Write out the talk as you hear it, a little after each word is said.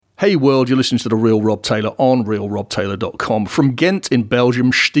Hey world, you're listening to The Real Rob Taylor on realrobtaylor.com. From Ghent in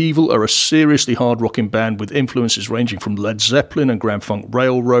Belgium, SHTEVIL are a seriously hard-rocking band with influences ranging from Led Zeppelin and Grand Funk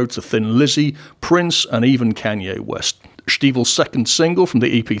Railroad to Thin Lizzy, Prince, and even Kanye West. SHTEVIL's second single from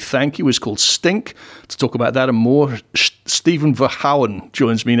the EP Thank You is called Stink. To talk about that and more, Stephen VERGAUWEN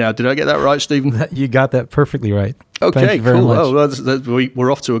joins me now. Did I get that right, Stephen? You got that perfectly right. Okay, Thank you very cool. much. Oh,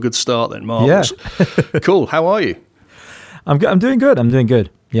 we're off to a good start then, Marvelous. Yeah. Cool. How are you? I'm doing good.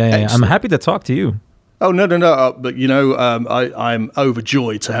 Yeah. I'm happy to talk to you. Oh no! But I'm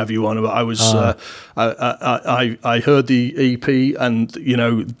overjoyed to have you on. I was, I heard the EP,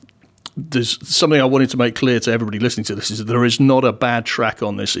 and there's something I wanted to make clear to everybody listening to this: is that there is not a bad track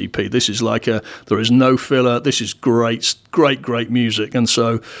on this EP. This is there is no filler. This is great music, and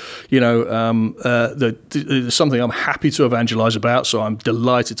so, there's something I'm happy to evangelize about. So I'm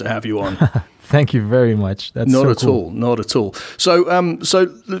delighted to have you on. Thank you very much. That's not so at cool. all, not at all. So,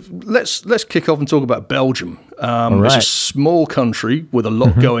 let's kick off and talk about Belgium. Right. It's a small country with a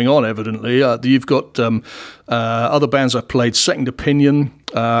lot going on. Evidently, you've got other bands I've played. Second Opinion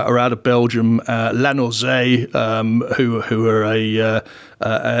are out of Belgium. La Nausée, who are a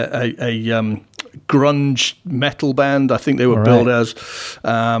grunge metal band. I think they were billed as.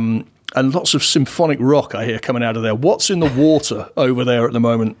 And lots of symphonic rock I hear coming out of there. What's in the water over there at the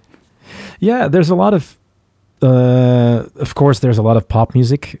moment? Yeah, there's a lot of course, there's a lot of pop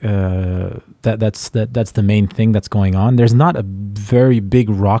music. That's the main thing that's going on. There's not a very big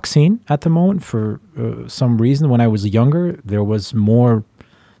rock scene at the moment for some reason. When I was younger, there was more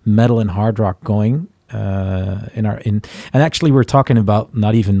metal and hard rock going and actually we're talking about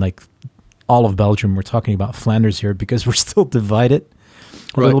not even like all of Belgium. We're talking about Flanders here because we're still divided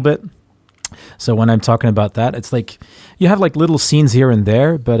a little bit. So when I'm talking about that, it's like you have like little scenes here and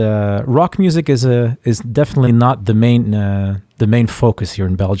there, but rock music is definitely not the main focus here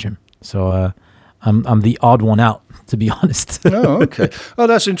in Belgium. So I'm the odd one out, to be honest. Oh, okay. Oh,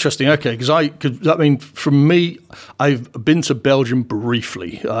 that's interesting. Okay, because from me, I've been to Belgium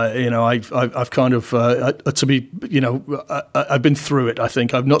briefly. I've kind of I've been through it. I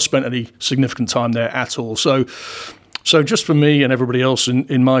think I've not spent any significant time there at all. So just for me and everybody else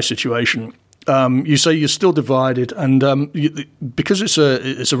in my situation, you say you're still divided, and because it's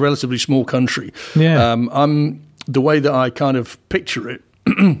a relatively small country. Yeah. The way that I kind of picture it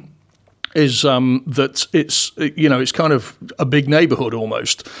is that it's kind of a big neighborhood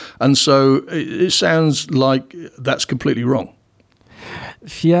almost, and so it sounds like that's completely wrong.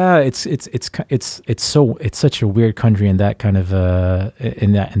 Yeah, it's such a weird country in that kind of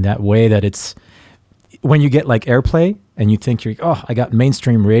in that way that it's. When you get like airplay and you think I got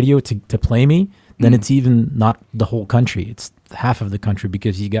mainstream radio to play me, then it's even not the whole country. It's half of the country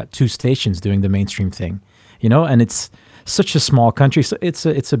because you got two stations doing the mainstream thing, and it's such a small country. So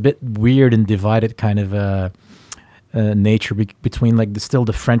it's a bit weird and divided kind of nature between like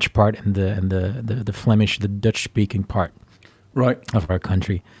the French part and the Flemish, the Dutch speaking part of our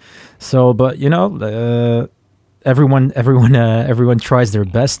country. So, but everyone tries their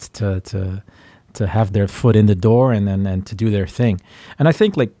best to have their foot in the door and to do their thing. And I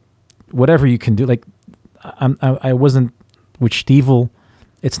think like whatever you can do, like I wasn't with SHTEVIL.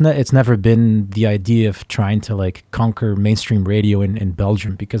 It's never been the idea of trying to like conquer mainstream radio in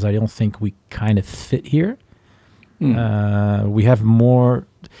Belgium because I don't think we kind of fit here. We have more.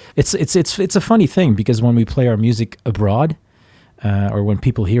 It's a funny thing because when we play our music abroad, or when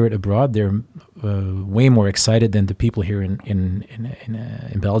people hear it abroad, they're way more excited than the people here in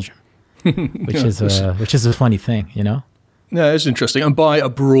Belgium. which is a funny thing, Yeah, it's interesting. And by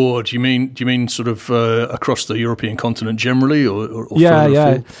abroad, do you mean sort of across the European continent generally, or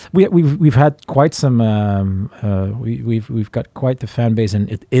yeah? We've had quite some. We've got quite the fan base in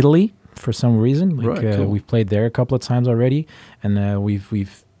Italy for some reason. Cool. We've played there a couple of times already, and we've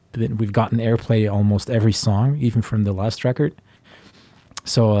gotten airplay almost every song, even from the last record.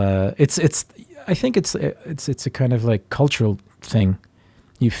 So I think it's a kind of like cultural thing.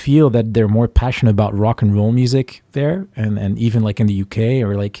 You feel that they're more passionate about rock and roll music there, and even like in the UK,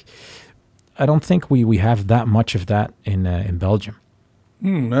 or like I don't think we have that much of that in Belgium.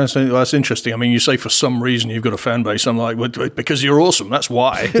 That's interesting. I mean, you say for some reason you've got a fan base. I'm like, well, because you're awesome. That's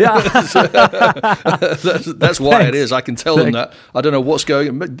why. Yeah. that's why it is. I can tell them that. I don't know what's going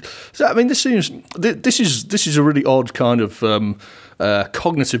on. But, I mean, this is a really odd kind of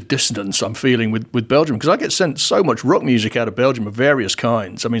cognitive dissonance I'm feeling with Belgium, because I get sent so much rock music out of Belgium of various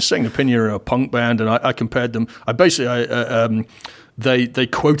kinds. I mean, Second Opinion are a punk band, and I compared them. They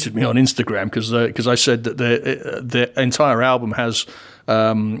quoted me on Instagram because I said that their entire album has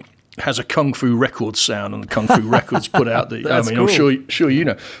has a Kung Fu Records sound, and the Kung Fu Records put out the. I mean, cool. I'm sure you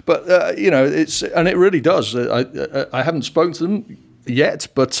know, but it really does. I haven't spoken to them yet,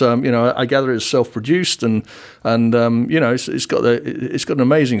 but I gather it's self-produced, and it's got an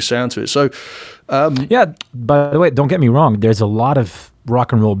amazing sound to it. So, yeah. By the way, don't get me wrong. There's a lot of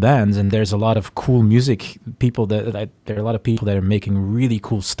rock and roll bands, and there's a lot of cool music people there are a lot of people that are making really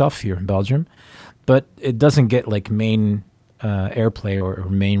cool stuff here in Belgium, but it doesn't get like main airplay or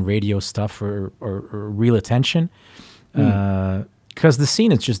main radio stuff or real attention. Because the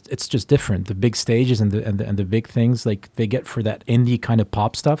scene it's just different. The big stages and the big things like they get for that indie kind of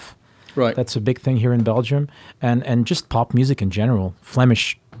pop stuff. Right. That's a big thing here in Belgium, and just pop music in general.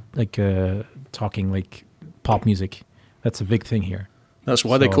 Flemish, like talking like pop music. That's a big thing here. That's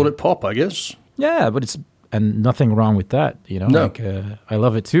why they call it pop, I guess. Yeah, but and nothing wrong with that. No. Like I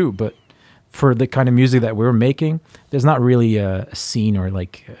love it too. But for the kind of music that we're making, there's not really a scene or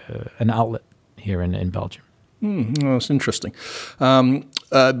like an outlet here in Belgium. Well, that's interesting.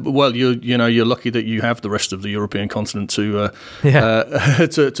 Well, you're lucky that you have the rest of the European continent to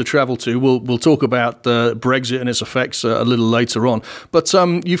travel to. We'll talk about Brexit and its effects a little later on. But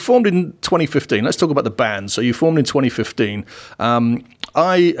you formed in 2015. Let's talk about the band. So you formed in 2015. I've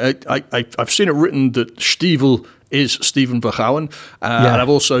seen it written that SHTEVIL is Steven VERGAUWEN, and I've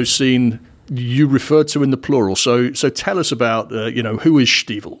also seen you referred to in the plural. So tell us about who is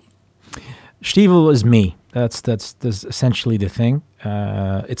SHTEVIL. SHTEVIL is me. That's essentially the thing.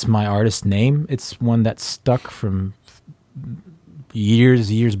 It's my artist name. It's one that stuck from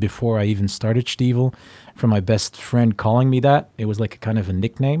years before I even started SHTEVIL, from my best friend calling me that. It was like a kind of a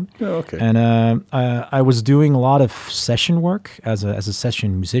nickname. Oh, okay. And I was doing a lot of session work as a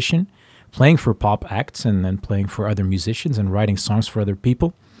session musician, playing for pop acts and then playing for other musicians and writing songs for other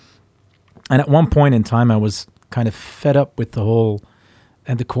people. And at one point in time, I was kind of fed up with the whole,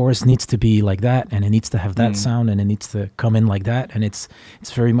 and the chorus needs to be like that, and it needs to have that sound, and it needs to come in like that, and it's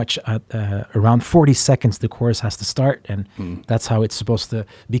very much around 40 seconds the chorus has to start, and that's how it's supposed to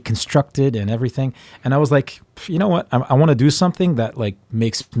be constructed and everything. And I was like, you know what? I want to do something that like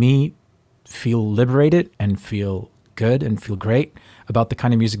makes me feel liberated and feel good and feel great about the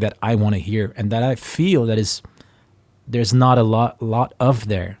kind of music that I want to hear, and that I feel there's not a lot of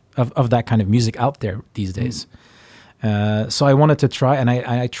that kind of music out there these days. So I wanted to try, and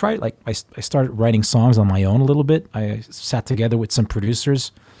I tried, like, I started writing songs on my own a little bit. I sat together with some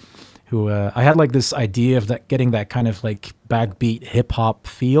producers who, I had like this idea of getting that kind of like backbeat hip hop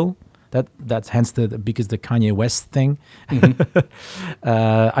feel. That's hence because the Kanye West thing.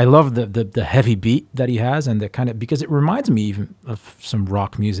 I love the heavy beat that he has, and the kind of, because it reminds me even of some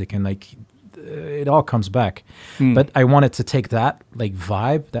rock music, and like it all comes back. But I wanted to take that like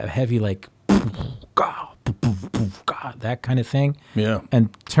vibe, that heavy like that kind of thing, and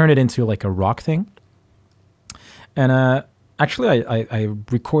turn it into like a rock thing. And actually, I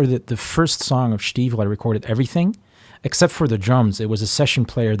recorded the first song of SHTEVIL. I recorded everything except for the drums. It was a session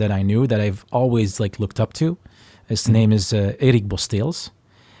player that I knew, that I've always like looked up to. His name is Erik Bosteels.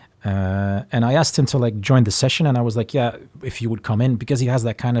 And I asked him to like join the session, and I was like, yeah, if you would come in, because he has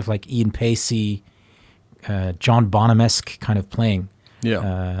that kind of like Ian Pacey, John Bonham-esque kind of playing.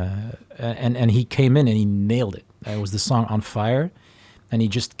 And he came in and he nailed it. It was the song On Fire, and he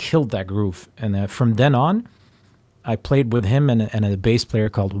just killed that groove. And from then on, I played with him and a bass player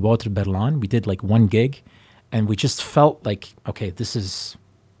called Wouter Berlan. We did like one gig, and we just felt like, okay, this is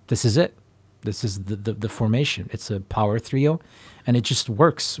it. This is the formation. It's a power trio, and it just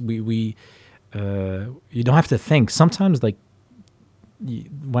works. You don't have to think. Sometimes, like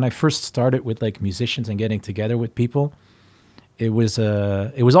when I first started with like musicians and getting together with people, it was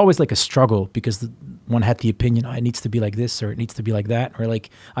always like a struggle, because one had the opinion, oh, it needs to be like this, or it needs to be like that, or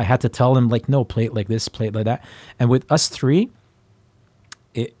like I had to tell them like, no, play it like this, play it like that. And with us three,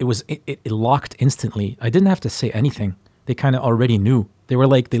 it locked instantly. I didn't have to say anything. They kind of already knew. They were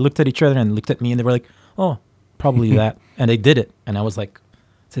like, they looked at each other and looked at me, and they were like, oh, probably that. And they did it. And I was like,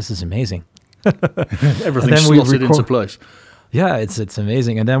 this is amazing. Everything slotted into place. Yeah, it's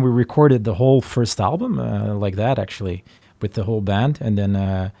amazing. And then we recorded the whole first album like that, actually, with the whole band. And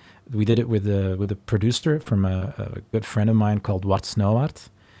then we did it with a producer from a good friend of mine called Wart Snowart,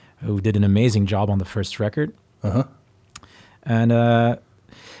 who did an amazing job on the first record. And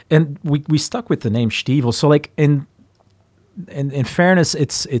we stuck with the name SHTEVIL. So like in fairness,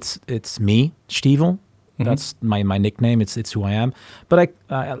 it's me, SHTEVIL. That's my nickname. It's who I am. But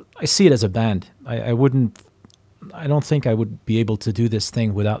I see it as a band. I don't think I would be able to do this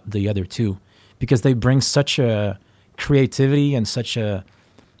thing without the other two, because they bring such a creativity and such a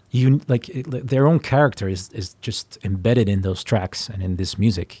their own character is just embedded in those tracks and in this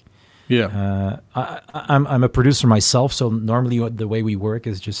music. I'm a producer myself, so normally the way we work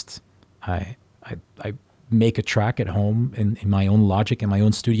is just I make a track at home in my own Logic in my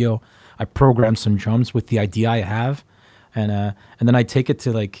own studio. I program some drums with the idea I have, and then I take it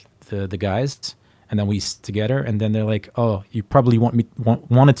to like the guys, and then we sit together, and then they're like, "Oh, you probably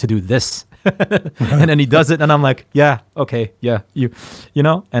wanted to do this," and then he does it, and I'm like, "Yeah, okay, yeah, you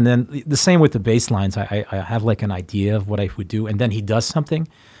know." And then the same with the bass lines. I have like an idea of what I would do, and then he does something,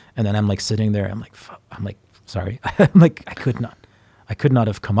 and then I'm like sitting there. I'm like, sorry, I'm like, I could not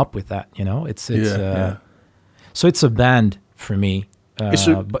have come up with that. You know, it's So it's a band for me, but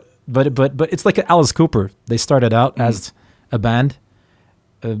it's like Alice Cooper. They started out as a band.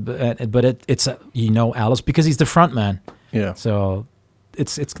 But it's Alice because he's the front man. Yeah. So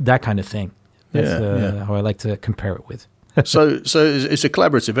it's that kind of thing. That's how I like to compare it with. so it's a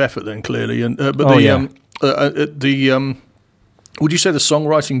collaborative effort then, clearly. And would you say the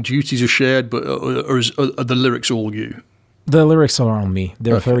songwriting duties are shared, but or are the lyrics all you? The lyrics are all me.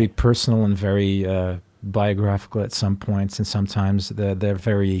 They're very personal and very biographical at some points, and sometimes they're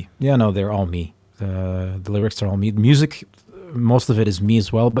very they're all me. The lyrics are all me. The music, most of it is me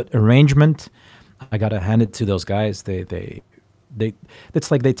as well, but arrangement, I gotta hand it to those guys. They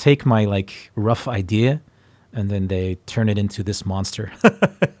it's like they take my like rough idea and then they turn it into this monster.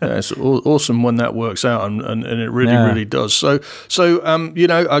 It's awesome when that works out, and it really does. So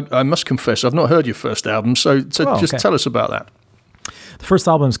I must confess, I've not heard your first album, so just tell us about that. The first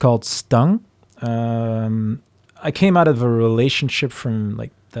album is called Stung. I came out of a relationship from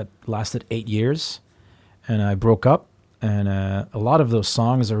like that lasted 8 years, and I broke up. And a lot of those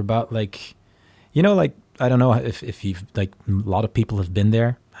songs are about like, like, I don't know if you've like, a lot of people have been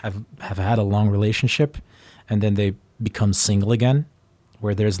there, have had a long relationship, and then they become single again,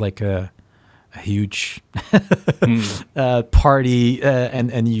 where there's like a huge party,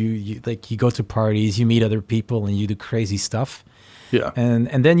 and you like, you go to parties, you meet other people, and you do crazy stuff. Yeah.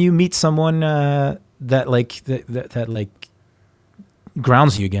 And then you meet someone that like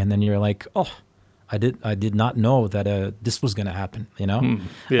grounds you again, and you're like, oh, I did not know that this was going to happen, and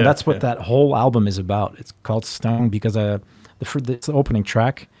that's what that whole album is about. It's called Stung because it's the opening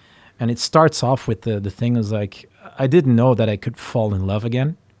track, and it starts off with the thing is like, I didn't know that I could fall in love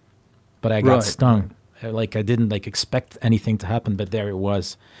again, but I got stung. Like I didn't like expect anything to happen, but there it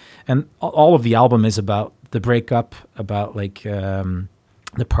was. And all of the album is about the breakup, about like the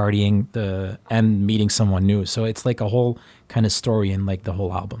partying, and meeting someone new. So it's like a whole kind of story in like the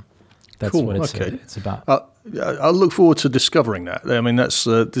whole album. That's cool. What it's about. I'll look forward to discovering that. I mean, that's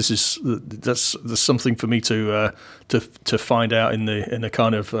something for me to find out in the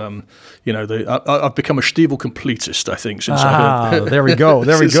kind of I've become a SHTEVIL completist, I think, since I heard. There we go.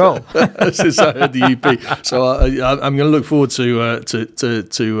 Since I heard the EP, so I'm going to look forward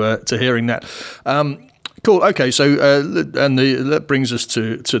to hearing that. Cool. Okay. So, that brings us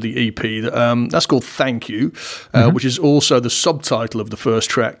to the EP. That's called "Thank You," which is also the subtitle of the first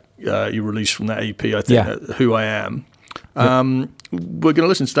track you released from that EP. I think "Who I Am." We're going to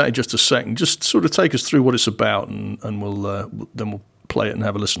listen to that in just a second. Just sort of take us through what it's about, and we'll play it and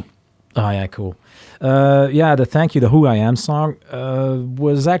have a listen. Oh yeah, cool. The "Thank You," the "Who I Am" song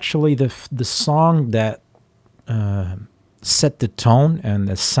was actually the song that set the tone and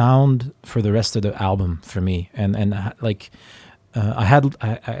the sound for the rest of the album for me. And like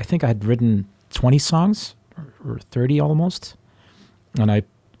I think I had written 20 songs or 30 almost, and I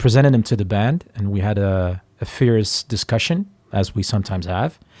presented them to the band, and we had a fierce discussion, as we sometimes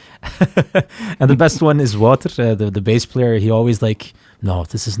have. And the best one is Wouter, the bass player. He always like, no,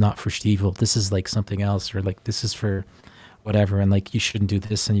 this is not for SHTEVIL, this is like something else, or like this is for whatever, and like you shouldn't do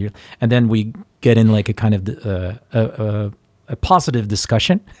this, and then we get in like a kind of a positive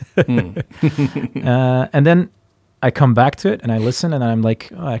discussion. And then I come back to it and I listen, and I'm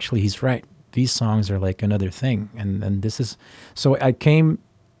like, oh, actually he's right, these songs are like another thing, and this is, so I came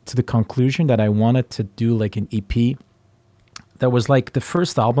to the conclusion that I wanted to do like an EP that was like the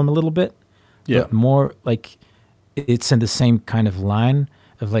first album a little bit, but more like it's in the same kind of line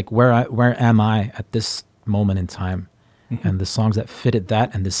of like where am I at this moment in time, and the songs that fitted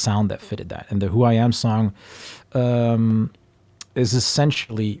that, and the sound that fitted that. And the "Who I Am" song is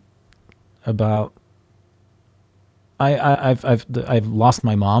essentially about I've lost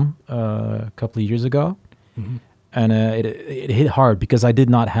my mom a couple of years ago, and it hit hard because I did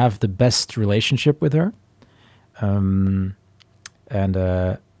not have the best relationship with her,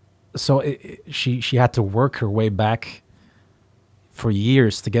 so she had to work her way back for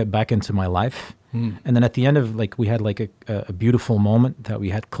years to get back into my life. And then at the end of like, we had like a beautiful moment that we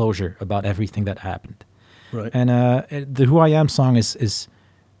had closure about everything that happened. Right. And the "Who I Am" song is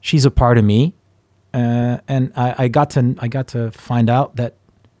she's a part of me, and I got to find out that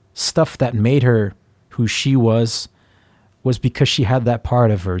stuff that made her who she was because she had that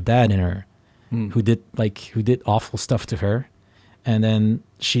part of her dad in her, who did awful stuff to her, and then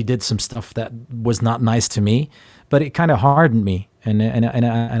she did some stuff that was not nice to me, but it kind of hardened me, and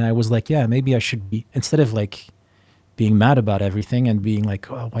I was like, yeah, maybe I should be, instead of like being mad about everything and being like,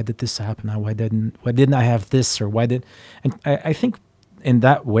 oh, why did this happen? Why didn't I have this, or and I think in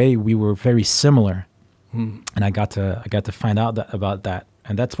that way we were very similar, and I got to find out about that,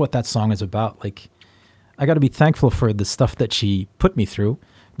 and that's what that song is about. Like, I got to be thankful for the stuff that she put me through,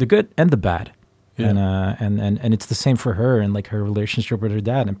 the good and the bad. Yeah. And it's the same for her, and like her relationship with her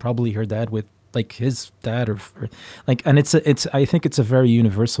dad, and probably her dad with like his dad, or like, and it's I think it's a very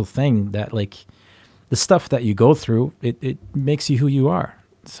universal thing that like the stuff that you go through, it makes you who you are.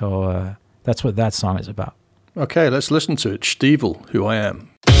 So that's what that song is about. Okay, let's listen to it. SHTEVIL, Who I Am.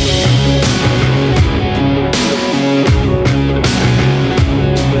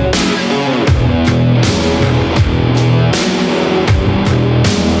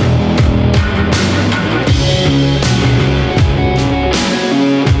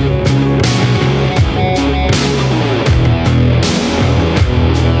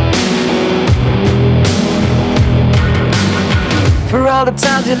 For all the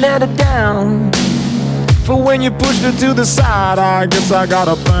times you let her down, for when you pushed her to the side, I guess I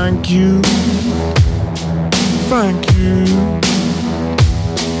gotta thank you. Thank you.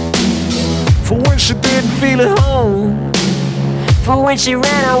 For when she didn't feel at home, for when she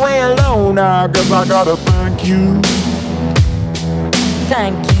ran away alone, I guess I gotta thank you.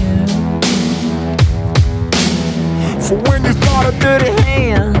 Thank you. For when you thought a dirty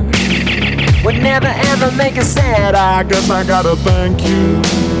hand would never ever make her sad, I guess I gotta thank you.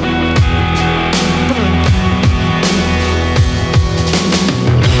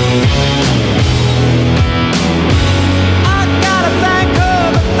 I gotta thank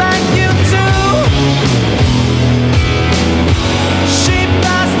her, but thank you too. She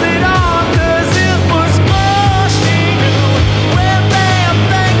passed it on 'cause it was all she knew. Well, ma'am,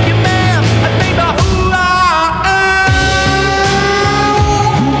 thank you, ma'am. I think about who I am.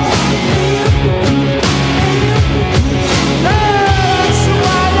 That's who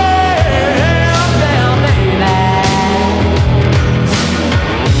I am, now, baby.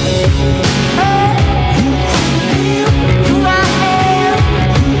 Who I am,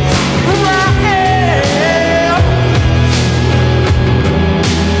 who I am.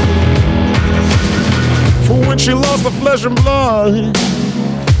 For when she lost the flesh and blood,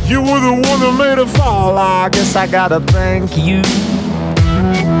 you were the one that made her fall. I guess I gotta thank you.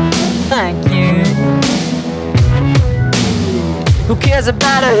 Thank you. Who cares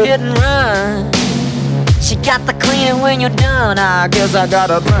about a hit and run? She got the cleaning when you're done. I guess I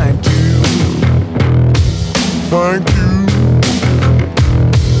gotta thank you. Thank you.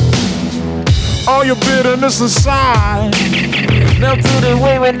 All your bitterness aside, melted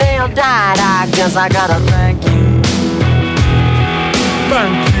away when they all died. I guess I gotta thank you.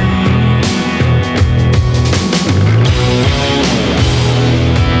 Thank you.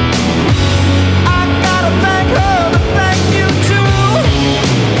 I gotta thank her, but thank you too.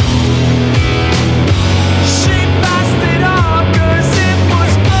 She passed it on 'cause it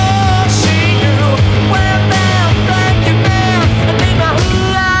was all she knew. Well, ma'am, thank you, ma'am. I think about who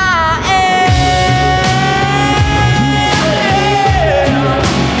I am.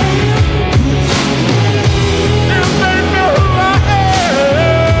 You make me who I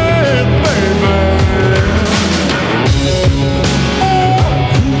am.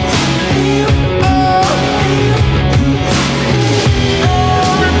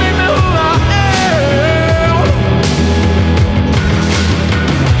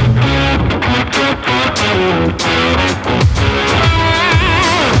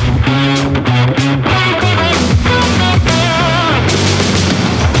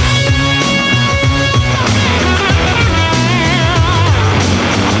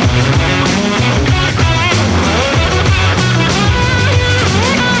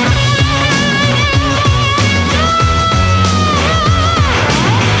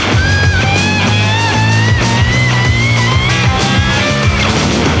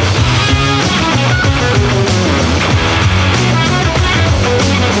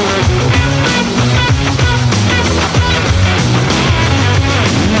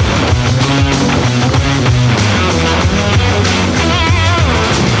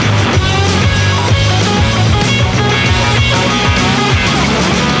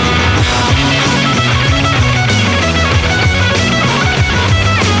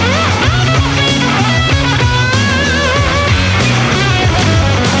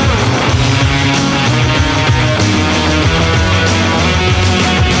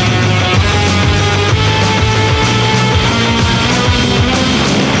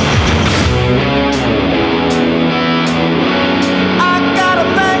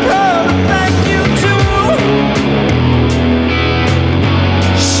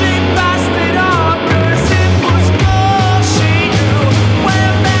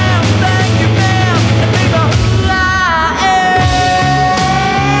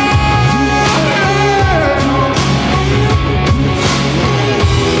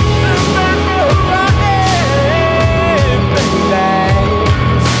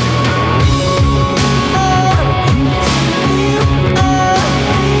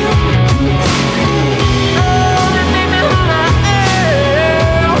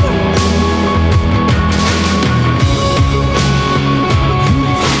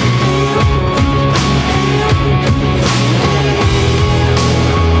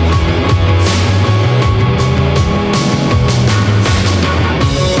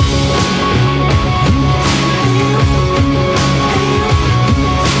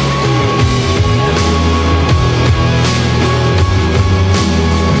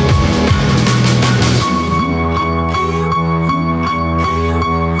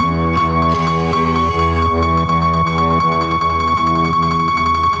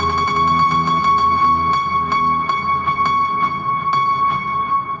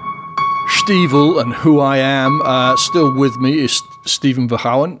 SHTEVIL and Who I Am. Still with me is Stephen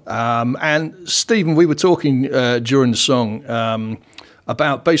VERGAUWEN. And Stephen, we were talking during the song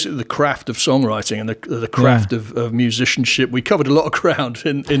about basically the craft of songwriting and the craft of musicianship. We covered a lot of ground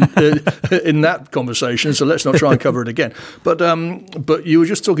in that conversation, so let's not try and cover it again. But you were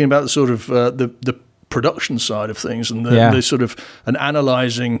just talking about the sort of the production side of things and the sort of an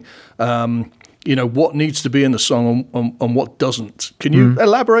analysing. What needs to be in the song and what doesn't. Can you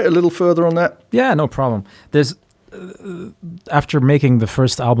elaborate a little further on that? Yeah, no problem. There's after making the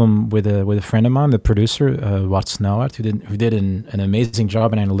first album with a friend of mine, the producer Wart Snelhart, who did an amazing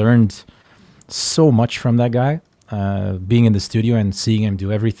job, and I learned so much from that guy. Being in the studio and seeing him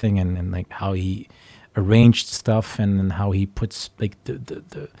do everything, and like how he arranged stuff and how he puts like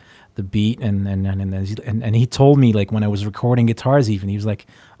the beat and he told me, like, when I was recording guitars, even he was like,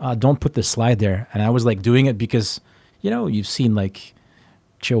 don't put the slide there, and I was like doing it because you've seen like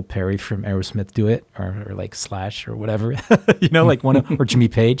Joe Perry from Aerosmith do it, or like Slash or whatever, like or Jimmy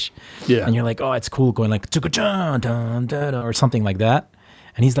Page, and you're like, oh, it's cool going like or something like that,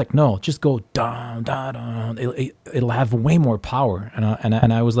 and he's like, no, just go down down, it'll have way more power,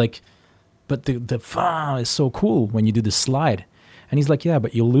 and I was like, but the fa is so cool when you do the slide. And he's like, yeah,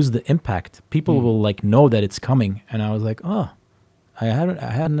 but you'll lose the impact. People will like know that it's coming. And I was like, oh, I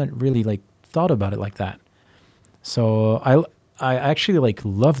hadn't really like thought about it like that. So I actually like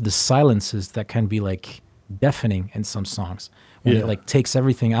love the silences that can be like deafening in some songs. When it like takes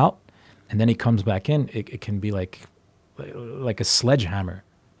everything out and then it comes back in, it can be like a sledgehammer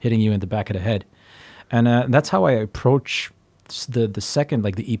hitting you in the back of the head. And that's how I approach the second,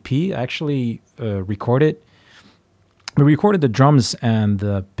 like the EP. I actually recorded. We recorded the drums and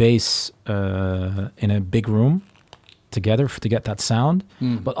the bass in a big room together to get that sound.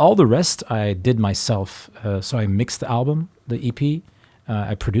 But all the rest I did myself. So I mixed the album, the EP.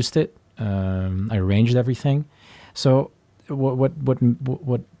 I produced it. I arranged everything. So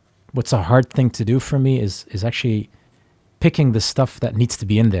what's a hard thing to do for me is actually picking the stuff that needs to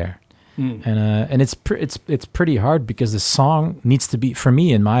be in there. And it's pretty hard because the song needs to be, for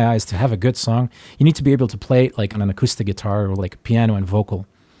me, in my eyes, to have a good song, you need to be able to play it like on an acoustic guitar or like piano and vocal.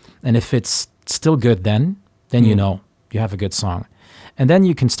 And if it's still good, then you have a good song. And then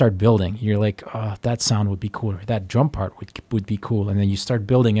you can start building. You're like, oh, that sound would be cooler. That drum part would be cool. And then you start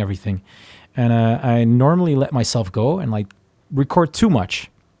building everything. And I normally let myself go and like record too much.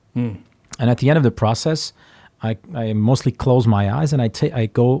 And at the end of the process, I mostly close my eyes and I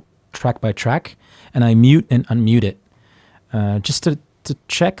go track by track, and I mute and unmute it, just to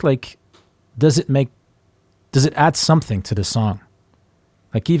check, like, does it add something to the song?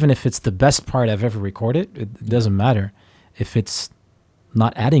 Like, even if it's the best part I've ever recorded, it doesn't matter. If it's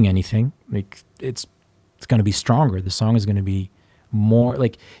not adding anything, like, it's going to be stronger. The song is going to be more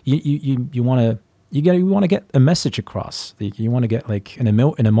like you want to get a message across. You want to get like an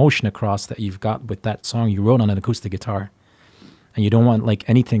emotion across that you've got with that song you wrote on an acoustic guitar. And you don't want like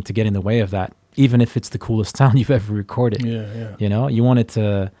anything to get in the way of that, even if it's the coolest sound you've ever recorded. You want it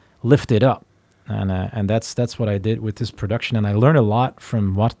to lift it up, and that's what I did with this production. And I learned a lot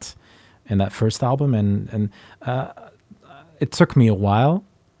from Wart in that first album, and it took me a while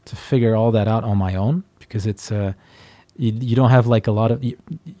to figure all that out on my own, because it's you don't have like a lot of,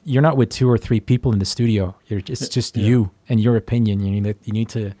 you're not with 2 or 3 people in the studio. It's just you and your opinion. You need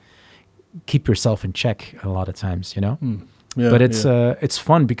to keep yourself in check a lot of times. But it's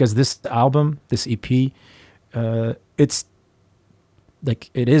fun because this album, this EP, it's like,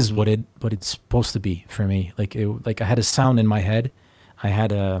 it is what it's supposed to be for me. Like I had a sound in my head, I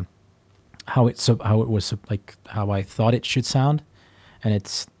had how it was like how I thought it should sound, and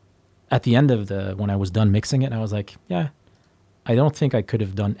it's at the end of when I was done mixing it, I was like, yeah, I don't think I could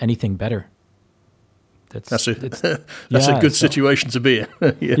have done anything better. That's a good situation to be in.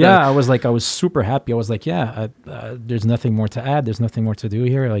 I was super happy. I was like, there's nothing more to add. There's nothing more to do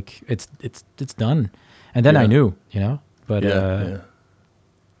here. Like it's done. And then I knew, but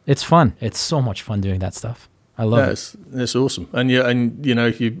it's fun. It's so much fun doing that stuff. I love it. It's awesome. And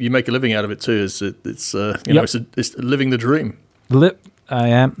you make a living out of it too. It's living the dream. I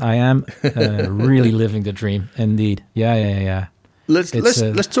am really living the dream indeed. Yeah.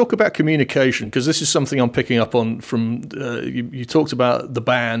 Let's talk about communication, because this is something I'm picking up on from you talked about the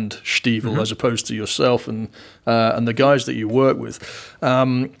band SHTEVIL as opposed to yourself and the guys that you work with.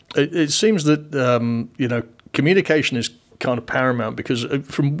 It seems that communication is kind of paramount, because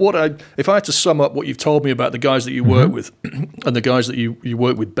from if I had to sum up what you've told me about the guys that you work with and the guys that you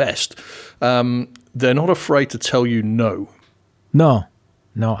work with best, they're not afraid to tell you no. No.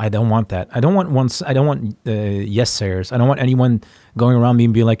 No, I don't want that. I don't want yes sayers. I don't want anyone going around me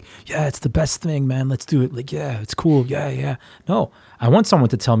and being like, yeah, it's the best thing, man. Let's do it. Like, yeah, it's cool. Yeah, yeah. No, I want someone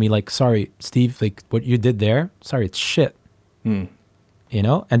to tell me like, sorry, Steve, like what you did there, sorry, it's shit. You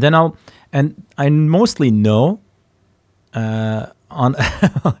know? And then I mostly know on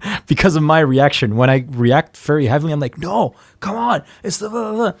because of my reaction. When I react very heavily, I'm like, no, come on. It's the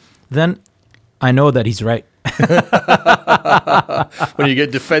blah, blah, blah. Then I know that he's right. When you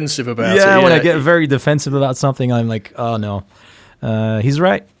get defensive about it. Yeah, when I get very defensive about something, I'm like, oh no, he's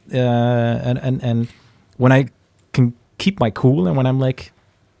right. And when I can keep my cool, and when I'm like,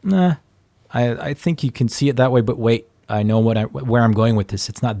 nah, I think you can see it that way, but wait, I know where I'm going with this.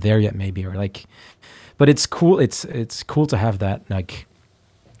 It's not there yet, maybe, or like, but it's cool. It's cool to have that. Like,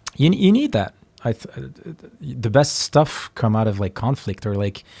 you need that. The best stuff come out of like conflict, or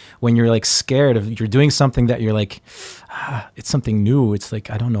like when you're like scared of you're doing something that you're like, it's something new. It's like,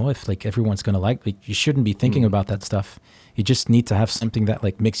 I don't know if like everyone's gonna like you shouldn't be thinking about that stuff. You just need to have something that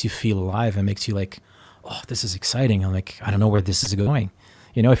like makes you feel alive and makes you like, oh, this is exciting. I'm like, I don't know where this is going.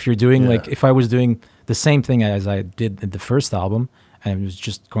 You know, if you're doing like, if I was doing the same thing as I did in the first album and it was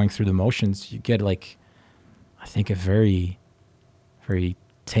just going through the motions, you get like, I think a very, very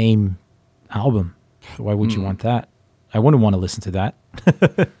tame album. Why would you want that? I wouldn't want to listen to that.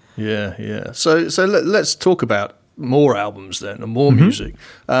 Yeah. So let's talk about more albums then, and more music.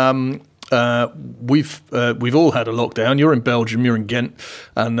 We've all had a lockdown. You're in Belgium, you're in Ghent,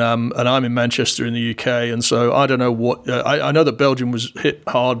 and I'm in Manchester in the UK. And so I don't know what I know that Belgium was hit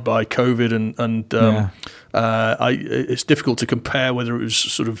hard by COVID, and it's difficult to compare whether it was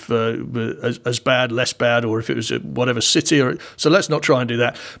sort of as bad, less bad, or if it was whatever city. So let's not try and do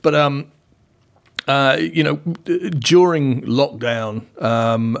that. But you know, during lockdown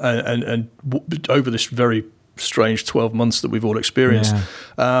and over this very strange 12 months that we've all experienced,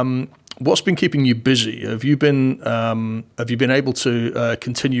 what's been keeping you busy? Have you been able to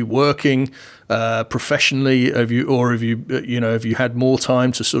continue working professionally? Have you had more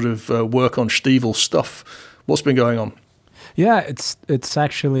time to sort of work on SHTEVIL stuff? What's been going on? Yeah, it's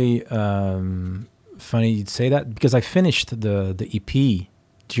actually funny you'd say that, because I finished the EP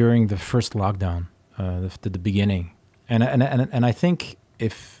during the first lockdown, the beginning, and I think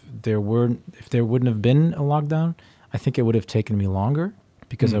if there wouldn't have been a lockdown, I think it would have taken me longer,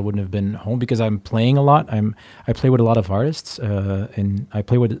 because I wouldn't have been home, because I'm playing a lot. I play with a lot of artists, and I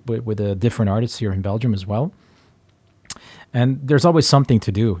play with different artists here in Belgium as well. And there's always something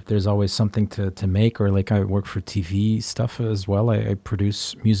to do. There's always something to make, or like I work for TV stuff as well. I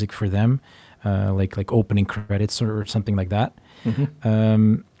produce music for them, like opening credits or something like that.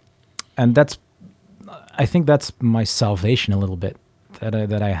 And I think that's my salvation a little bit,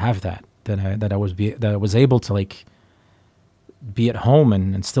 that I have that I was able to like be at home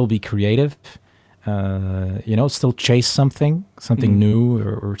and still be creative, you know, still chase something new,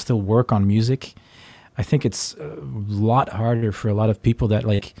 or still work on music. I think it's a lot harder for a lot of people that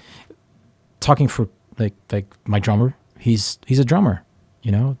like talking for like my drummer. He's a drummer,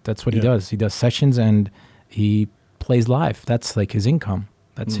 you know, that's what he does. He does sessions and he plays live. That's like his income.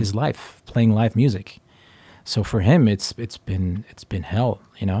 That's his life, playing live music. So for him, it's been hell,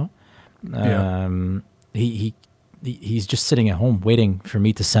 you know. He's just sitting at home waiting for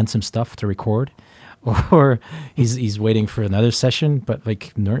me to send some stuff to record, or he's waiting for another session. But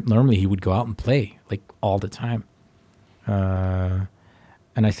like normally he would go out and play like all the time. And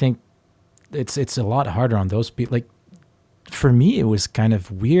I think it's a lot harder on those people. Like for me, it was kind of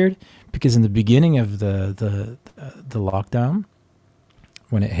weird, because in the beginning of the lockdown,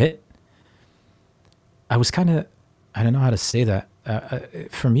 when it hit, I was kind of, I don't know how to say that.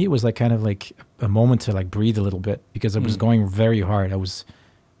 For me, it was like kind of like a moment to like breathe a little bit, because I was going very hard. I was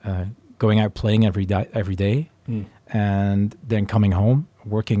going out playing every day, and then coming home,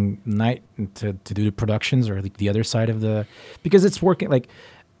 working night to do the productions, or like the other side of because it's working. Like,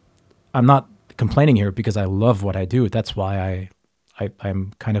 I'm not complaining here, because I love what I do. That's why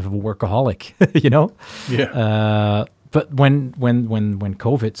I'm kind of a workaholic, you know? Yeah. But when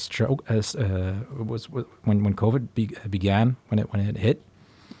COVID when COVID began, when it hit,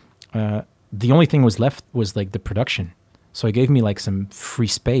 the only thing was left was like the production. So it gave me like some free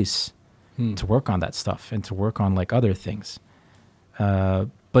space to work on that stuff and to work on like other things.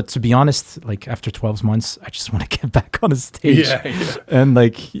 But to be honest, like after 12 months, I just want to get back on a stage and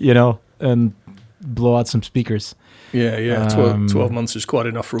like, you know, and blow out some speakers. Yeah. 12 months is quite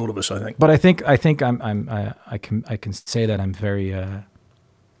enough for all of us, I think. But I think I can say that I'm very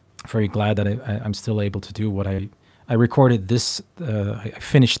very glad that I'm still able to do what I recorded this. I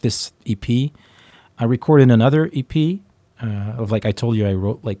finished this EP. I recorded another EP of like I told you, I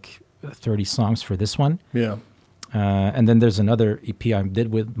wrote like 30 songs for this one. Yeah. And then there's another EP I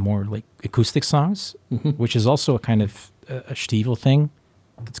did with more like acoustic songs, which is also a kind of a shtivel thing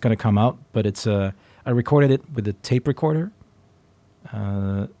that's going to come out. But it's I recorded it with a tape recorder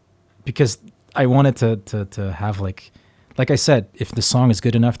because I wanted to have like I said, if the song is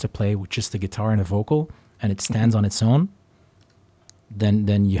good enough to play with just the guitar and a vocal and it stands on its own,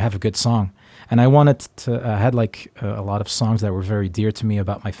 then you have a good song. And I wanted to, I had like a lot of songs that were very dear to me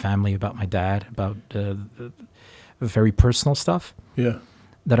about my family, about my dad, about very personal stuff. Yeah.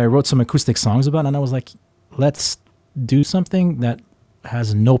 That I wrote some acoustic songs about. And I was like, let's do something that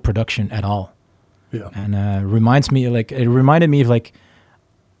has no production at all. Yeah. And it reminded me of like,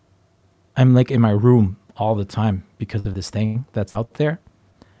 I'm like in my room all the time because of this thing that's out there.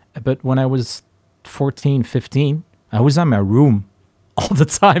 But when I was 14, 15, I was in my room all the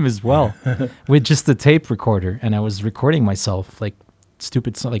time as well with just a tape recorder, and I was recording myself like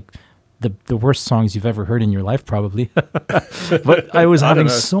stupid like the worst songs you've ever heard in your life probably. But I was having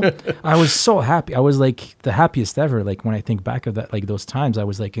I was so happy. I was like the happiest ever. Like when I think back of that, like those times, I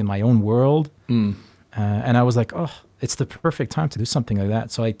was like in my own world. And I was like, oh, it's the perfect time to do something like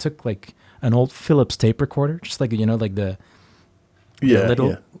that. So I took like an old Philips tape recorder, just like, you know, like the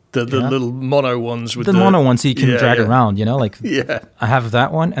little little mono ones with the mono ones so you can drag around, you know, like I have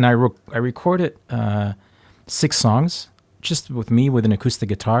that one, and I recorded 6 songs just with me with an acoustic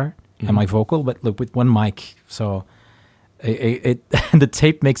guitar and my vocal, but look, with one mic. So it the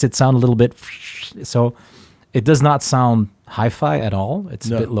tape makes it sound a little bit, so it does not sound hi-fi at all. It's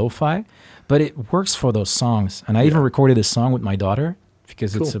a bit lo-fi, but it works for those songs. And I even recorded a song with my daughter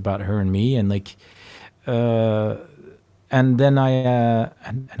because it's about her and me, and like and then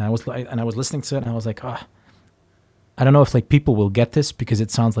I was listening to it, and I was like, oh, I don't know if like people will get this because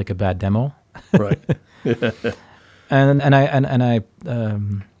it sounds like a bad demo, right? and I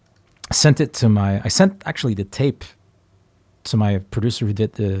sent it to I sent actually the tape to my producer who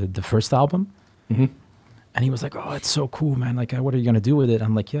did the first album, and he was like, oh, it's so cool, man. Like, what are you gonna do with it?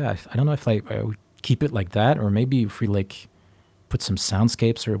 I'm like, yeah, I don't know if I would keep it like that, or maybe if we like put some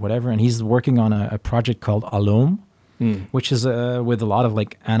soundscapes or whatever. And he's working on a project called Alom, which is with a lot of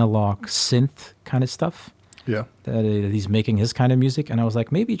like analog synth kind of stuff. Yeah, that he's making his kind of music. And I was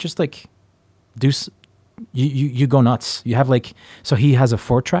like, maybe just like you go nuts. You have like, so he has a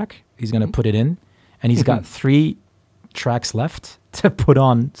 4-track. He's gonna put it in, and he's got 3 tracks left to put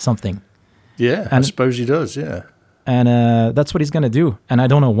on something. Yeah, and I suppose he does. Yeah, and that's what he's gonna do. And I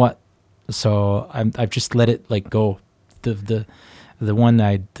don't know what. So I've just let it like go. The one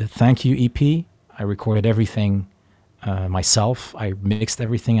the Thank You EP, I recorded everything myself. I mixed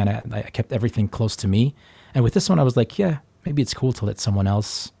everything, and I kept everything close to me. And with this one, I was like, yeah, maybe it's cool to let someone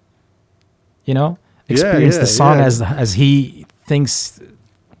else, you know, experience the song as he thinks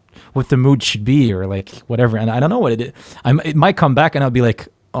what the mood should be, or like whatever. And I don't know what it is. It might come back, and I'll be like,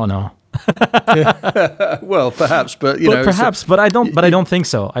 oh no. Well, perhaps, but but I don't. But I don't think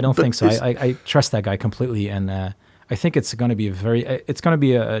so. I don't think so. I trust that guy completely, and I think it's going to be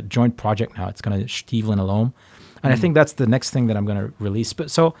a joint project now. It's going to shtivel and Alom, and I think that's the next thing that I'm going to release.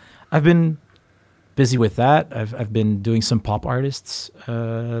 But so I've been busy with that. I've been doing some pop artists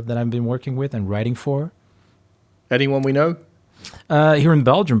that I've been working with and writing for. Anyone we know? Here in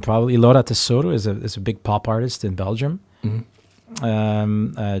Belgium, probably Laura Tesoro is a big pop artist in Belgium.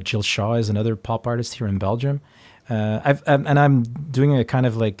 Jill Shaw is another pop artist here in Belgium. I'm doing a kind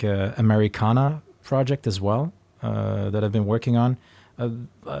of like Americana project as well that I've been working on.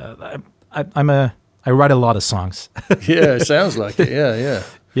 I write a lot of songs. Yeah, it sounds like it. Yeah.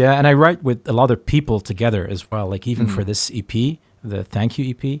 Yeah, and I write with a lot of people together as well. Like even for this EP, the Thank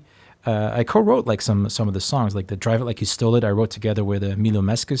You EP, I co-wrote like some of the songs, like the Drive It Like You Stole It. I wrote together with Milo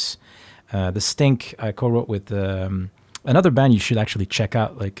Mescus. The Stink, I co-wrote with another band you should actually check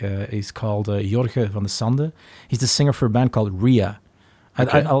out. Like he's called Jorge van de Sande. He's the singer for a band called Ria.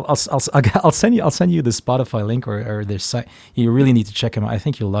 Okay. I'll send you the Spotify link or their site. You really need to check him out. I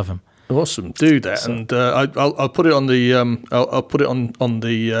think you'll love him. Awesome, do that, and I'll put it on the I'll put it on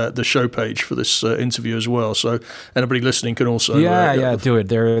the show page for this interview as well. So anybody listening can also do it.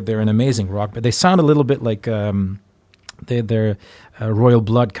 They're an amazing rock, but they sound a little bit like they're a Royal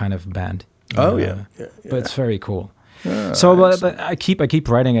Blood kind of band. Yeah. But it's very cool. But I keep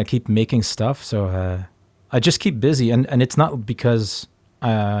writing, I keep making stuff. So I just keep busy, and it's not because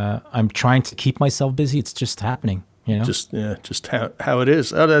I'm trying to keep myself busy. It's just happening. You know? Just how it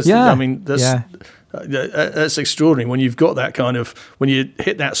is. I mean, that's extraordinary when you've got that kind of, when you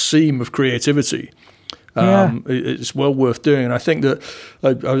hit that seam of creativity, It's well worth doing. And I think that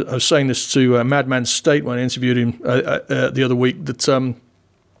I was saying this to Madman State when I interviewed him the other week, that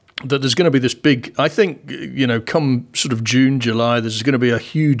there's going to be this big, I think, come sort of June, July, there's going to be a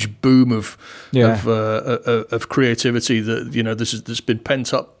huge boom of creativity that, that's been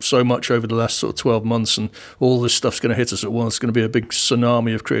pent up so much over the last sort of 12 months, and all this stuff's going to hit us at once. It's going to be a big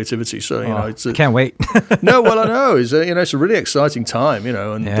tsunami of creativity. So, I can't wait. No, well, I know. It's a really exciting time,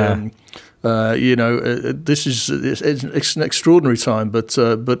 and this is it's an extraordinary time, but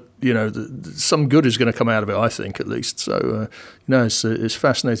some good is going to come out of it, I think, at least. So it's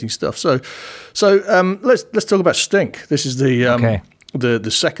fascinating stuff. So let's talk about Stink. This is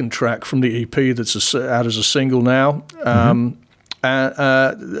the second track from the EP that's out as a single now.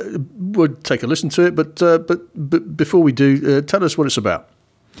 We'll take a listen to it, but before we do, tell us what it's about.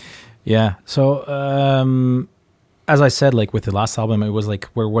 Yeah. So as I said, like with the last album, it was like,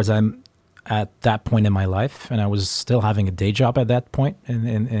 where was I at that point in my life? And I was still having a day job at that point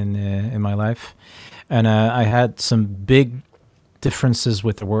in my life, and I had some big differences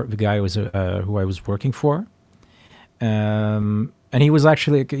with the guy who I was working for, and he was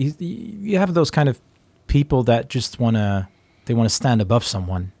actually, you have those kind of people that just want to stand above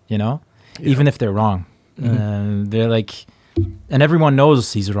someone, even if they're wrong. They're like, and everyone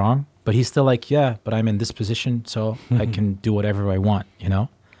knows he's wrong, but he's still like, yeah, but I'm in this position, so I can do whatever I want,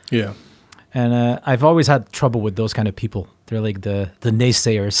 Yeah. And I've always had trouble with those kind of people. They're like the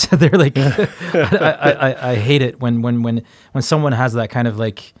naysayers. They're like, I hate it when someone has that kind of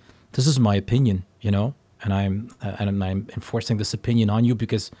like, this is my opinion, and I'm enforcing this opinion on you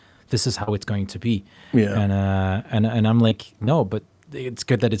because this is how it's going to be. Yeah. And I'm like, no, but it's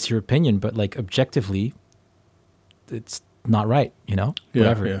good that it's your opinion, but like objectively, it's not right,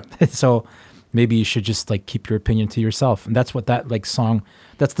 whatever. Yeah. So maybe you should just like keep your opinion to yourself. And that's what that like song,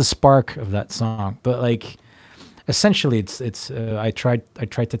 that's the spark of that song. But like, essentially it's I tried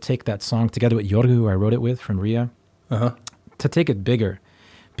to take that song together with Jorge, who I wrote it with from Ria, to take it bigger,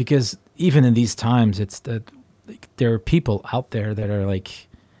 because even in these times, it's that like, there are people out there that are like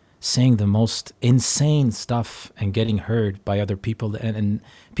saying the most insane stuff and getting heard by other people, and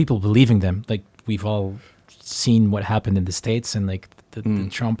people believing them. Like we've all seen what happened in the States and like the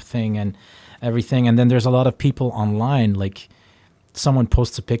Trump thing and everything. And then there's a lot of people online, like someone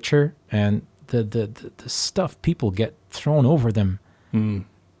posts a picture and the stuff people get thrown over them,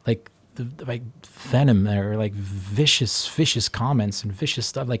 like like venom or like vicious comments and vicious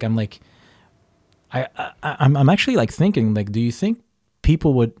stuff. Like I'm like, I'm actually like thinking, like, do you think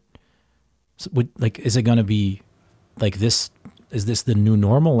people would like, is it gonna be like this? Is this the new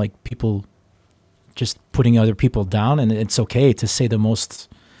normal? Like people just putting other people down, and it's okay to say the most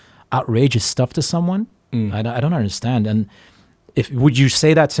outrageous stuff to someone? I don't understand. And would you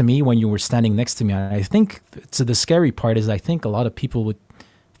say that to me when you were standing next to me? I think the scary part is I think a lot of people would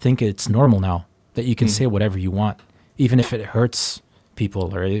think it's normal now that you can say whatever you want, even if it hurts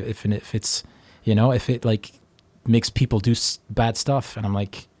people, or if it's, if it like makes people do bad stuff. And I'm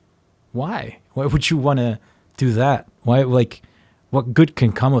like, why would you want to do that? Why, like, what good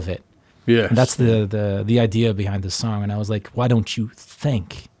can come of it? Yeah. And that's the idea behind the song. And I was like, why don't you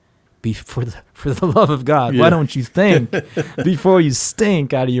think? For the love of God, why don't you think before you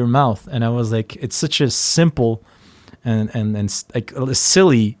stink out of your mouth? And I was like, it's such a simple and like a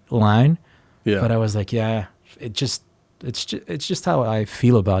silly line, but I was like, yeah, it's just how I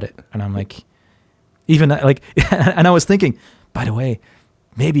feel about it. And I'm like, even like, and I was thinking, by the way,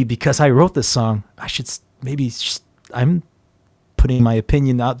 maybe because I wrote this song, I should I'm putting my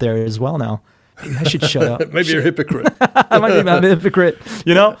opinion out there as well now. Maybe I should shut up. Maybe you're a hypocrite. I might be a hypocrite,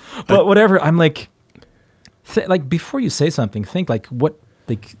 But whatever. I'm like, like before you say something, think like, what,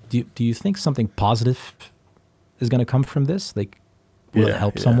 like, do you think something positive is going to come from this? Like, will it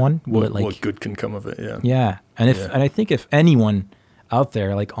help someone? Will it like, what good can come of it? Yeah. Yeah. And and I think if anyone out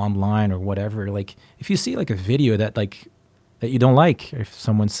there, like online or whatever, like if you see like a video that you don't like, if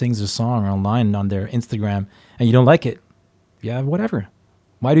someone sings a song online on their Instagram and you don't like it, whatever.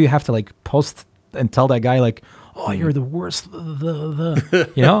 Why do you have to like post and tell that guy like, oh, you're the worst, I'm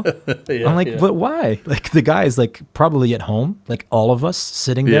like, but why? Like the guy is like probably at home, like all of us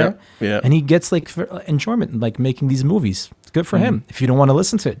sitting there, and he gets like enjoyment like making these movies. It's good for him. If you don't want to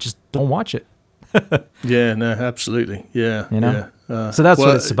listen to it, just don't watch it. Yeah, no, absolutely. Yeah. So that's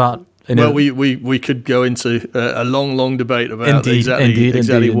what it's about. Well, we could go into a long debate about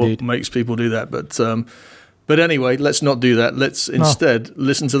exactly what makes people do that, but anyway, let's not do that. Let's instead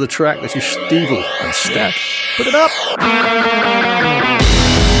listen to the track. This is SHTEVIL and Stack. Put it up.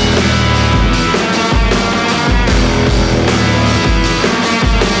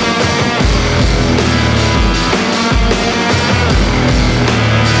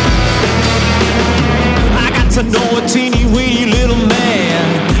 to know a teeny weeny little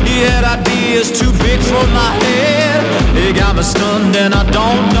man. He had ideas too big for my head. He got me stunned and I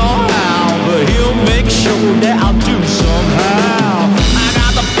don't know how, but he'll make sure that I'll do somehow. I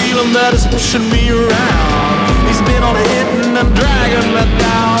got the feeling that it's pushing me around. He's been on a hitting and dragging me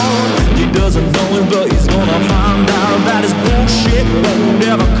down. He doesn't know it, but he's gonna find out that his bullshit won't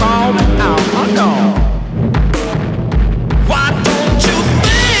ever call me out. I know. Why don't you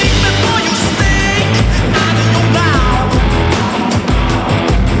think before you stink out of your mouth?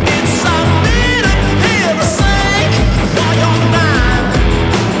 It's a minute here to sink for your mind.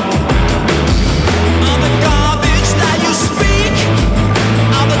 All the garbage that you speak,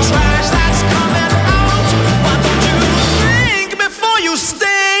 all the trash that's coming out. Why don't you think before you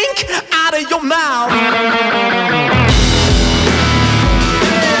stink out of your mouth?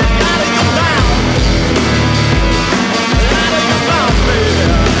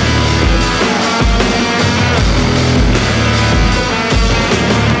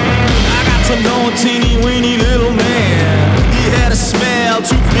 No teeny weeny little man. He had a smell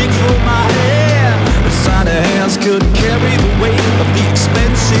too big for my head. His tiny hands couldn't carry the weight of the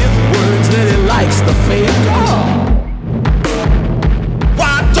expensive words that he likes to fake. Oh.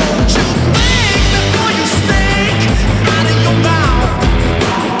 Why don't you think before you stink out of your mouth?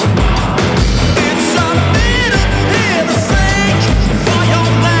 It's a minute here to sink for your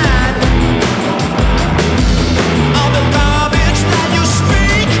mind. All the garbage that you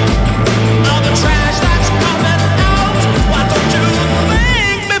speak, all the trash that's coming out. Why don't you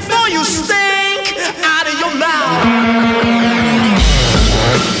think before you stink out of your mouth?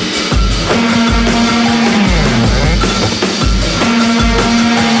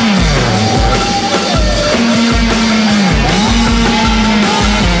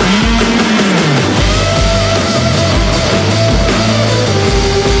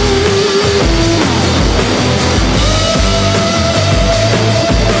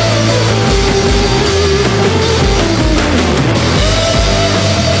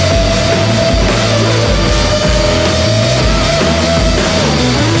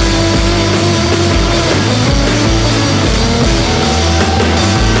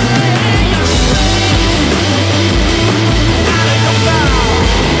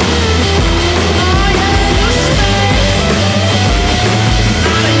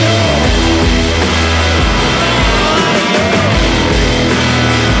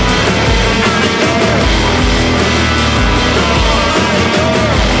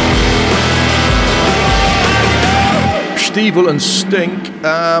 SHTEVIL and Stink.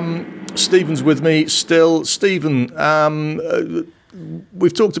 Stephen's with me still. Stephen,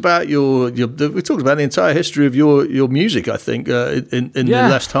 we've talked about we've talked about the entire history of your music, I think, in the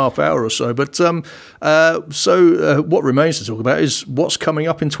last half hour or so. But what remains to talk about is what's coming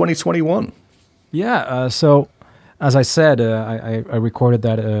up in 2021. Yeah. So, as I said, I recorded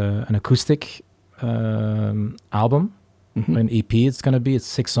that an acoustic album, an EP. It's going to be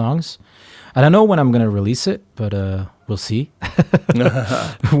 6 songs. I don't know when I'm going to release it, but we'll see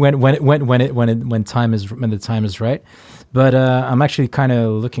when the time is right. But I'm actually kind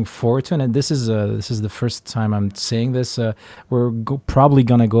of looking forward to it, and this is the first time I'm saying this. We're probably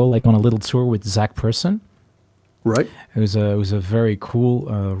gonna go like on a little tour with Zach Person, right? It was a very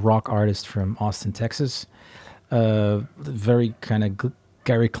cool rock artist from Austin, Texas. Very kind of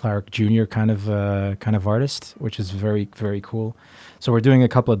Gary Clark Jr. kind of artist, which is very, very cool. So we're doing a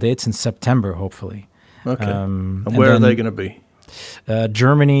couple of dates in September, hopefully. Okay. And where are they going to be?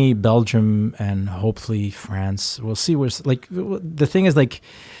 Germany, Belgium, and hopefully France. We'll see. The thing is, like,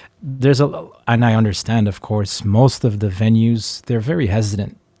 and I understand, of course, most of the venues, they're very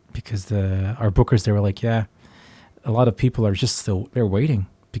hesitant because our bookers, they were like, yeah, a lot of people are just they're waiting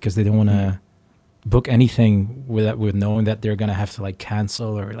because they don't want to book anything with knowing that they're gonna have to like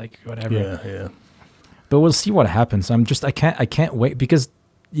cancel or like whatever. Yeah. But we'll see what happens. I can't wait because,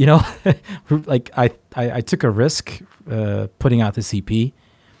 you know, like I took a risk putting out this EP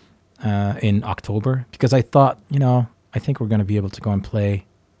in October because I thought, you know, I think we're gonna be able to go and play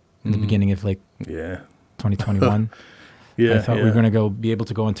in the beginning of like 2021. I thought we were gonna be able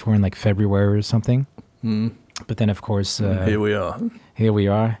to go on tour in like February or something. But then of course here we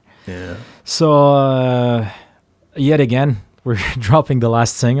are. Yeah. So yet again, we're dropping the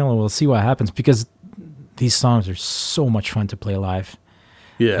last single, and we'll see what happens because these songs are so much fun to play live.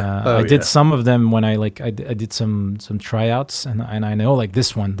 Yeah, I did some of them when I did some tryouts, and I know like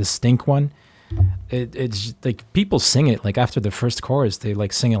this one, the Stink one. It's like people sing it like after the first chorus, they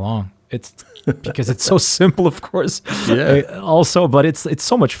like sing along. It's because it's so simple, of course. Yeah. Also, but it's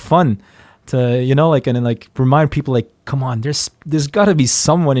so much fun to, you know, like, and then like remind people like, come on, there's got to be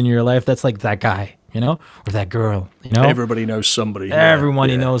someone in your life that's like that guy, or that girl, Everybody knows somebody.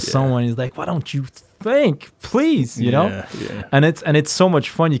 Everybody knows someone. He's like, why don't you think, please, Yeah. And it's so much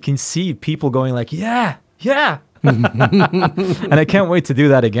fun. You can see people going like, yeah. And I can't wait to do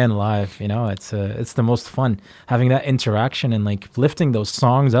that again live. It's the most fun, having that interaction and like lifting those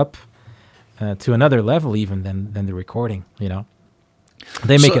songs up to another level even than the recording.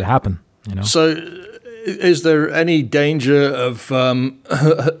 They make it happen. So, is there any danger of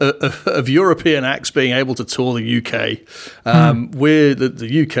of European acts being able to tour the UK? We're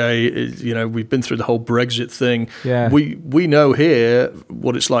the UK. We've been through the whole Brexit thing. Yeah. We know here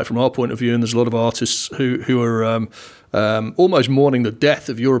what it's like from our point of view, and there's a lot of artists who are almost mourning the death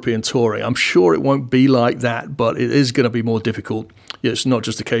of European touring. I'm sure it won't be like that, but it is going to be more difficult. It's not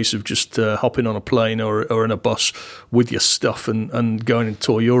just a case of just hopping on a plane or in a bus with your stuff and going and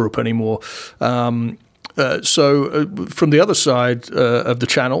tour Europe anymore. So from the other side of the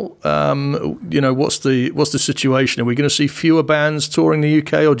channel, what's the situation? Are we going to see fewer bands touring the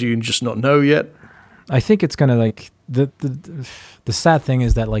UK, or do you just not know yet? I think it's gonna like the sad thing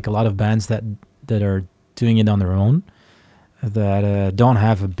is that like a lot of bands that are doing it on their own, that don't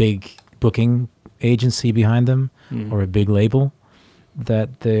have a big booking agency behind them or a big label,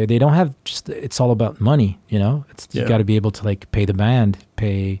 that they don't have, just it's all about money. You got to be able to like pay the band,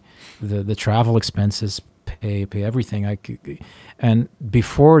 pay the travel expenses, pay everything. And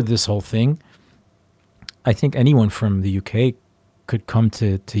before this whole thing, I think anyone from the UK could come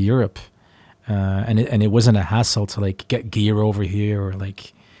to Europe, and it wasn't a hassle to like get gear over here or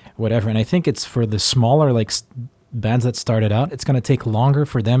like whatever. And I think it's for the smaller like bands that started out, it's going to take longer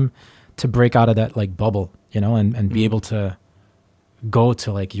for them to break out of that like bubble, and be able to go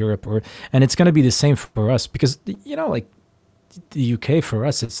to like Europe, and it's going to be the same for us, because like the UK for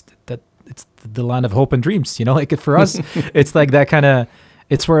us, it's the land of hope and dreams, like for us it's like that kind of,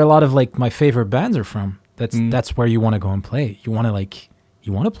 it's where a lot of like my favorite bands are from. That's where you want to go and play. You want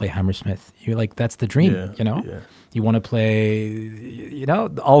to play Hammersmith. You're like, that's the dream. You want to play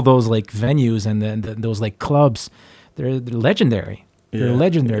all those like venues and then those like clubs. They're legendary. They're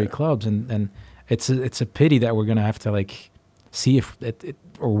legendary clubs, and it's a pity that we're gonna have to like see if it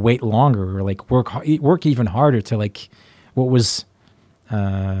or wait longer, or like work even harder to like what was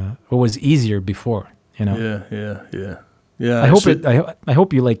easier before. Yeah. I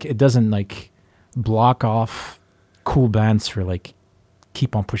hope you like, it doesn't like block off cool bands for like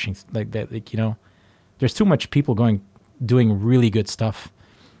keep on pushing like that. Like, there's too much people doing really good stuff,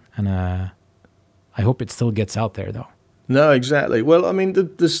 and I hope it still gets out there though. No, exactly. Well, I mean,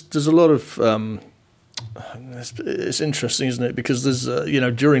 there's a lot of it's interesting, isn't it? Because there's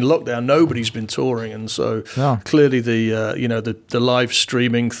during lockdown nobody's been touring, and so clearly the live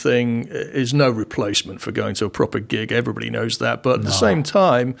streaming thing is no replacement for going to a proper gig. Everybody knows that, but at the same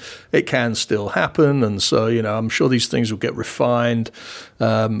time, it can still happen, and so I'm sure these things will get refined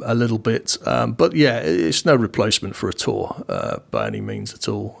a little bit. But yeah, it's no replacement for a tour by any means at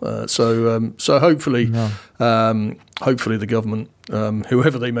all. So hopefully. Hopefully the government,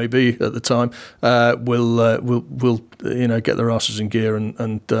 whoever they may be at the time, will get their asses in gear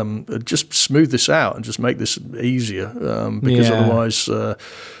and just smooth this out and just make this easier, because otherwise,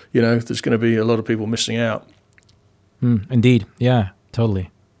 there's going to be a lot of people missing out. Indeed, yeah,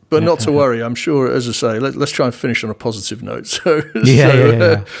 totally. But not to worry, I'm sure. As I say, let's try and finish on a positive note.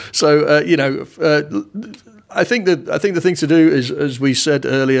 I think the thing to do is, as we said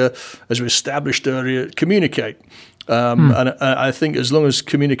earlier, as we established earlier, communicate. And I think as long as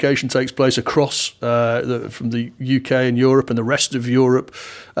communication takes place across from the UK and Europe and the rest of Europe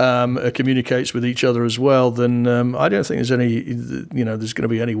communicates with each other as well, then I don't think there's there's going to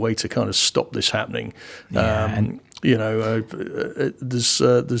be any way to kind of stop this happening. There's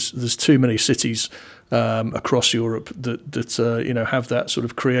too many cities across Europe that have that sort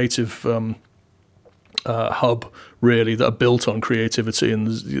of creative hub, really, that are built on creativity, and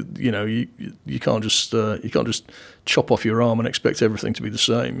you can't just chop off your arm and expect everything to be the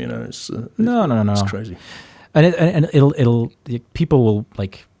same. It's It's crazy, and it'll people will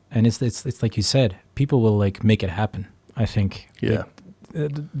like, and it's like you said, people will like make it happen. I think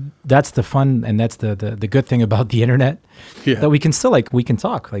that's the fun, and that's the good thing about the internet, that we can still we can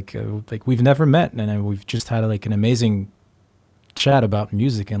talk like we've never met, and we've just had like an amazing chat about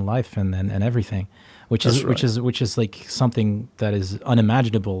music and life and everything. Which is like something that is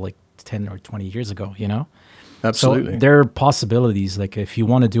unimaginable like 10 or 20 years ago, Absolutely. So there are possibilities. Like if you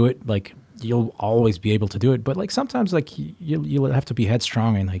want to do it, like you'll always be able to do it. But like sometimes like you'll have to be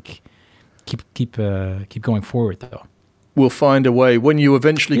headstrong and like keep going forward though. We'll find a way when you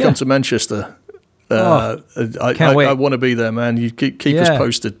eventually come to Manchester. I can't wait. I want to be there, man. You keep us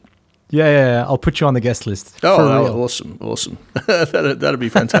posted. Yeah. I'll put you on the guest list. Oh, awesome. That'd be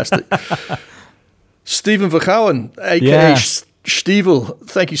fantastic. Stephen Vergauwen, a.k.a. SHTEVIL,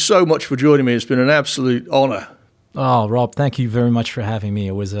 thank you so much for joining me. It's been an absolute honor. Oh, Rob, thank you very much for having me.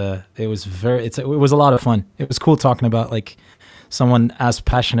 It was a lot of fun. It was cool talking about like someone as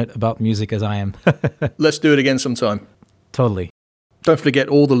passionate about music as I am. Let's do it again sometime. Totally. Don't forget,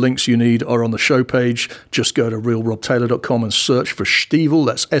 all the links you need are on the show page. Just go to realrobtaylor.com and search for SHTEVIL.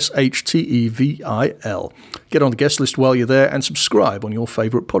 That's SHTEVIL. Get on the guest list while you're there and subscribe on your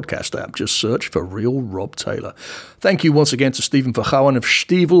favourite podcast app. Just search for Real Rob Taylor. Thank you once again to Stephen Vergauwen of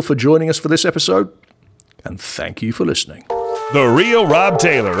SHTEVIL for joining us for this episode. And thank you for listening. The Real Rob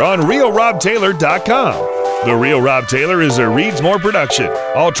Taylor on realrobtaylor.com. The Real Rob Taylor is a Reads More production.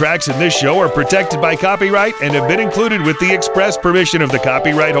 All tracks in this show are protected by copyright and have been included with the express permission of the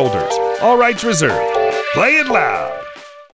copyright holders. All rights reserved. Play it loud.